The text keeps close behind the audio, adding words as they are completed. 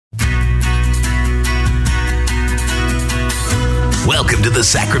Welcome to the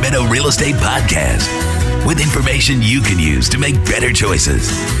Sacramento Real Estate Podcast, with information you can use to make better choices.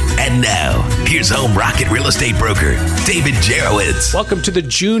 And now, here's Home Rocket Real Estate Broker, David Jurewicz. Welcome to the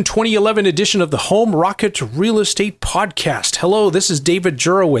June 2011 edition of the Home Rocket Real Estate Podcast. Hello, this is David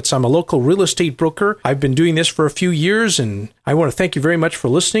Jurewicz. I'm a local real estate broker. I've been doing this for a few years, and I want to thank you very much for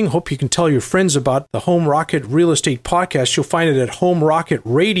listening. Hope you can tell your friends about the Home Rocket Real Estate Podcast. You'll find it at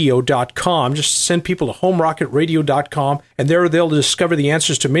homerocketradio.com. Just send people to homerocketradio.com, and there they'll discover the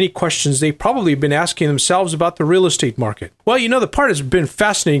answers to many questions they probably have been asking themselves about the real estate market. Well, the part that's been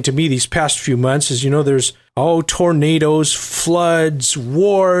fascinating to me these past few months is, there's tornadoes, floods,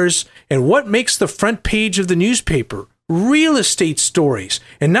 wars, and what makes the front page of the newspaper? Real estate stories,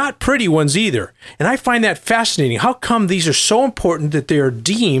 and not pretty ones either. And I find that fascinating. How come these are so important that they are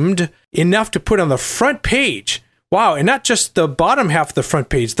deemed enough to put on the front page? Wow, and not just the bottom half of the front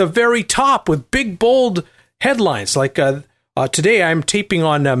page, the very top with big, bold headlines. Like today I'm taping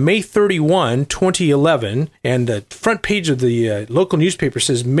on May 31, 2011, and the front page of the local newspaper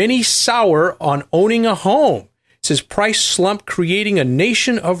says, "Many sour on owning a home." It says, "Price slump creating a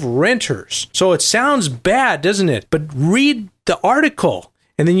nation of renters." So it sounds bad, doesn't it? But read the article,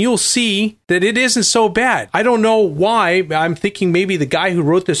 and then you'll see that it isn't so bad. I don't know why. I'm thinking maybe the guy who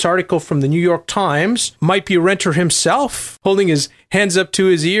wrote this article from the New York Times might be a renter himself, holding his hands up to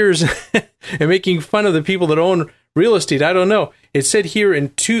his ears and making fun of the people that own real estate. I don't know. It said here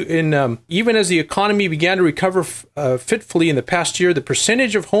even as the economy began to recover fitfully in the past year, the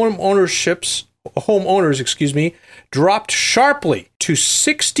percentage of homeowners, dropped sharply to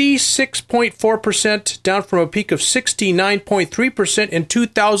 66.4%, down from a peak of 69.3% in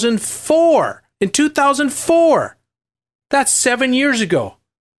 2004. In 2004. That's 7 years ago.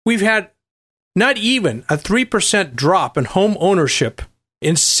 We've had not even a 3% drop in home ownership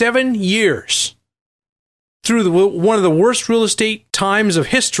in 7 years. Through one of the worst real estate times of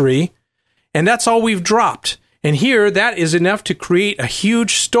history, and that's all we've dropped. And here, that is enough to create a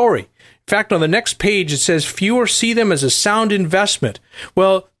huge story. In fact, on the next page, it says, "Fewer see them as a sound investment."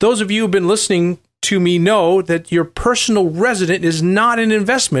 Well, those of you who have been listening to me know that your personal residence is not an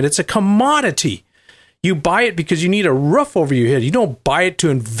investment. It's a commodity. You buy it because you need a roof over your head. You don't buy it to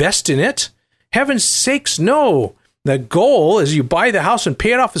invest in it. Heaven's sakes, no. The goal is you buy the house and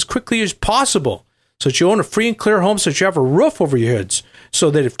pay it off as quickly as possible, so that you own a free and clear home, so that you have a roof over your heads, so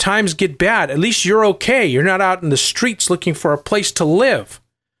that if times get bad, at least you're okay. You're not out in the streets looking for a place to live.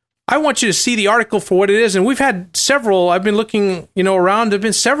 I want you to see the article for what it is, and we've had several. I've been looking, around. There have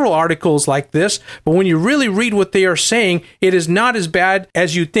been several articles like this, but when you really read what they are saying, it is not as bad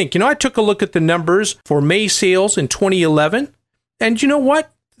as you think. I took a look at the numbers for May sales in 2011, and you know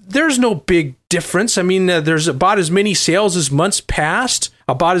what? There's no big difference. I mean, there's about as many sales as months passed,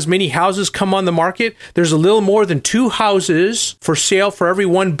 about as many houses come on the market. There's a little more than 2 houses for sale for every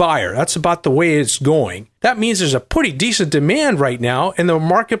 1 buyer. That's about the way it's going. That means there's a pretty decent demand right now, and the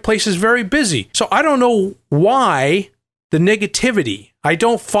marketplace is very busy. So I don't know why the negativity. I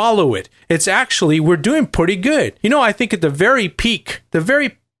don't follow it. It's actually, we're doing pretty good. I think at the very peak, the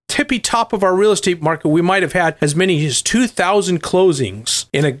very tippy top of our real estate market, we might have had as many as 2,000 closings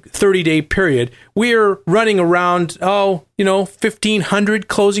in a 30-day period. We're running around, 1,500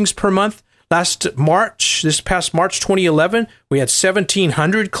 closings per month. This past March 2011, we had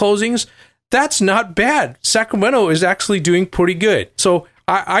 1,700 closings. That's not bad. Sacramento is actually doing pretty good. So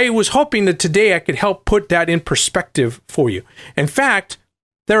I was hoping that today I could help put that in perspective for you. In fact,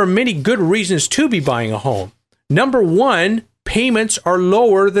 there are many good reasons to be buying a home. Number one, payments are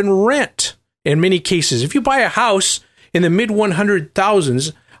lower than rent in many cases. If you buy a house in the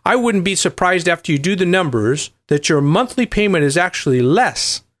mid-100,000s, I wouldn't be surprised after you do the numbers that your monthly payment is actually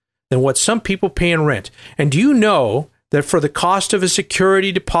less than what some people pay in rent. And do you know that for the cost of a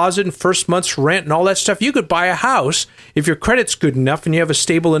security deposit and first month's rent and all that stuff, you could buy a house if your credit's good enough and you have a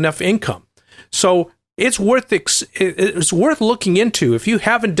stable enough income? So it's worth looking into. If you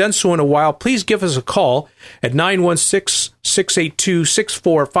haven't done so in a while, please give us a call at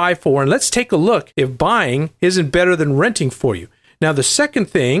 916-682-6454, and let's take a look if buying isn't better than renting for you. Now, the second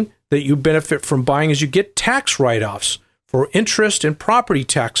thing that you benefit from buying is you get tax write-offs for interest and property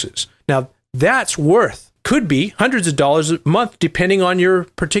taxes. Now, that's could be hundreds of dollars a month depending on your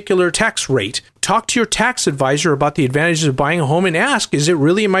particular tax rate. Talk to your tax advisor about the advantages of buying a home and ask, is it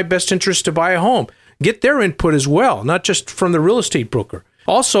really in my best interest to buy a home? Get their input as well, not just from the real estate broker.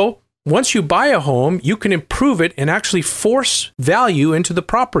 Also, once you buy a home, you can improve it and actually force value into the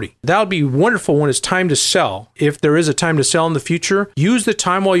property. That'll be wonderful when it's time to sell. If there is a time to sell in the future, use the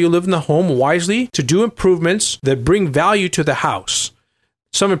time while you live in the home wisely to do improvements that bring value to the house.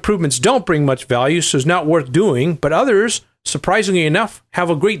 Some improvements don't bring much value, so it's not worth doing, but others surprisingly enough, have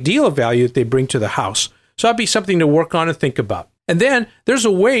a great deal of value that they bring to the house. So that'd be something to work on and think about. And then there's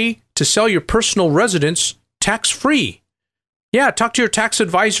a way to sell your personal residence tax-free. Yeah, talk to your tax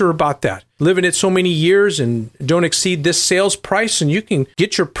advisor about that. Live in it so many years and don't exceed this sales price, and you can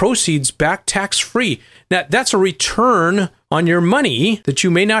get your proceeds back tax-free. Now, that's a return on your money that you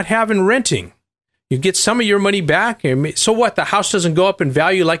may not have in renting. You get some of your money back. And so what? The house doesn't go up in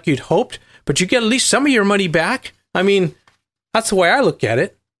value like you'd hoped, but you get at least some of your money back. I mean, that's the way I look at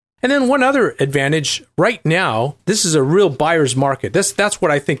it. And then one other advantage, right now, this is a real buyer's market. That's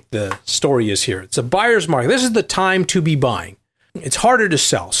what I think the story is here. It's a buyer's market. This is the time to be buying. It's harder to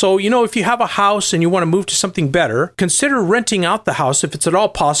sell. So, if you have a house and you want to move to something better, consider renting out the house if it's at all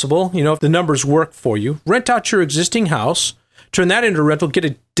possible. If the numbers work for you. Rent out your existing house, turn that into rental, get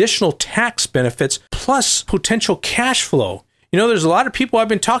additional tax benefits, plus potential cash flow. There's a lot of people I've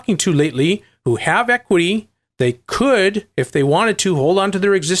been talking to lately who have equity. They could, if they wanted to, hold on to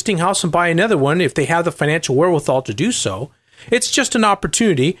their existing house and buy another one if they have the financial wherewithal to do so. It's just an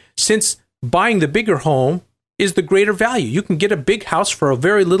opportunity, since buying the bigger home is the greater value. You can get a big house for a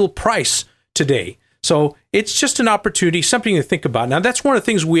very little price today. So it's just an opportunity, something to think about. Now, that's one of the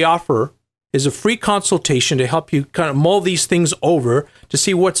things we offer, is a free consultation to help you kind of mull these things over to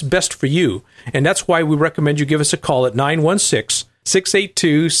see what's best for you. And that's why we recommend you give us a call at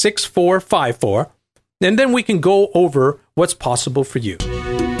 916-682-6454. And then we can go over what's possible for you.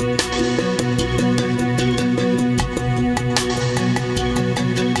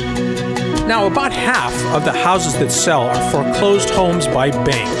 Now, about half of the houses that sell are foreclosed homes by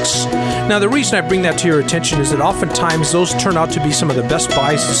banks. Now, the reason I bring that to your attention is that oftentimes those turn out to be some of the best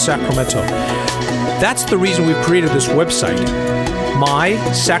buys in Sacramento. That's the reason we've created this website,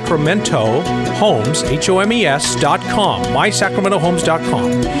 mysacramentohomes.com,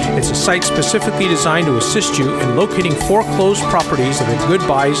 mysacramentohomes.com. It's a site specifically designed to assist you in locating foreclosed properties that are good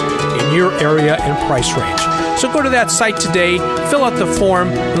buys in your area and price range. So go to that site today, fill out the form,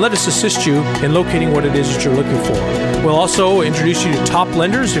 and let us assist you in locating what it is that you're looking for. We'll also introduce you to top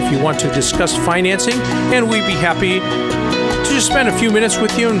lenders if you want to discuss financing, and we'd be happy to just spend a few minutes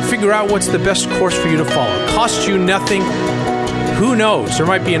with you and figure out what's the best course for you to follow. Costs you nothing. Who knows? There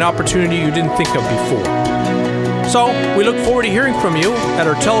might be an opportunity you didn't think of before. So we look forward to hearing from you at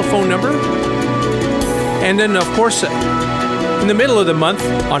our telephone number. And then, of course, in the middle of the month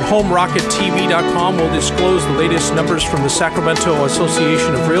on HomeRocketTV.com, we'll disclose the latest numbers from the Sacramento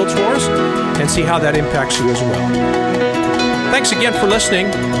Association of Realtors and see how that impacts you as well. Thanks again for listening.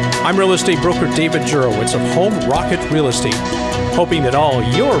 I'm real estate broker David Jurewicz of Home Rocket Real Estate, hoping that all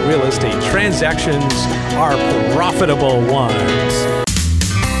your real estate transactions are profitable ones.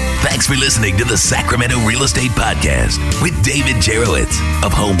 Thanks for listening to the Sacramento Real Estate Podcast with David Jurewicz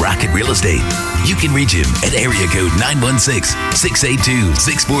of Home Rocket Real Estate. You can reach him at area code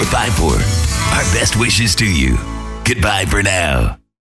 916-682-6454. Our best wishes to you. Goodbye for now.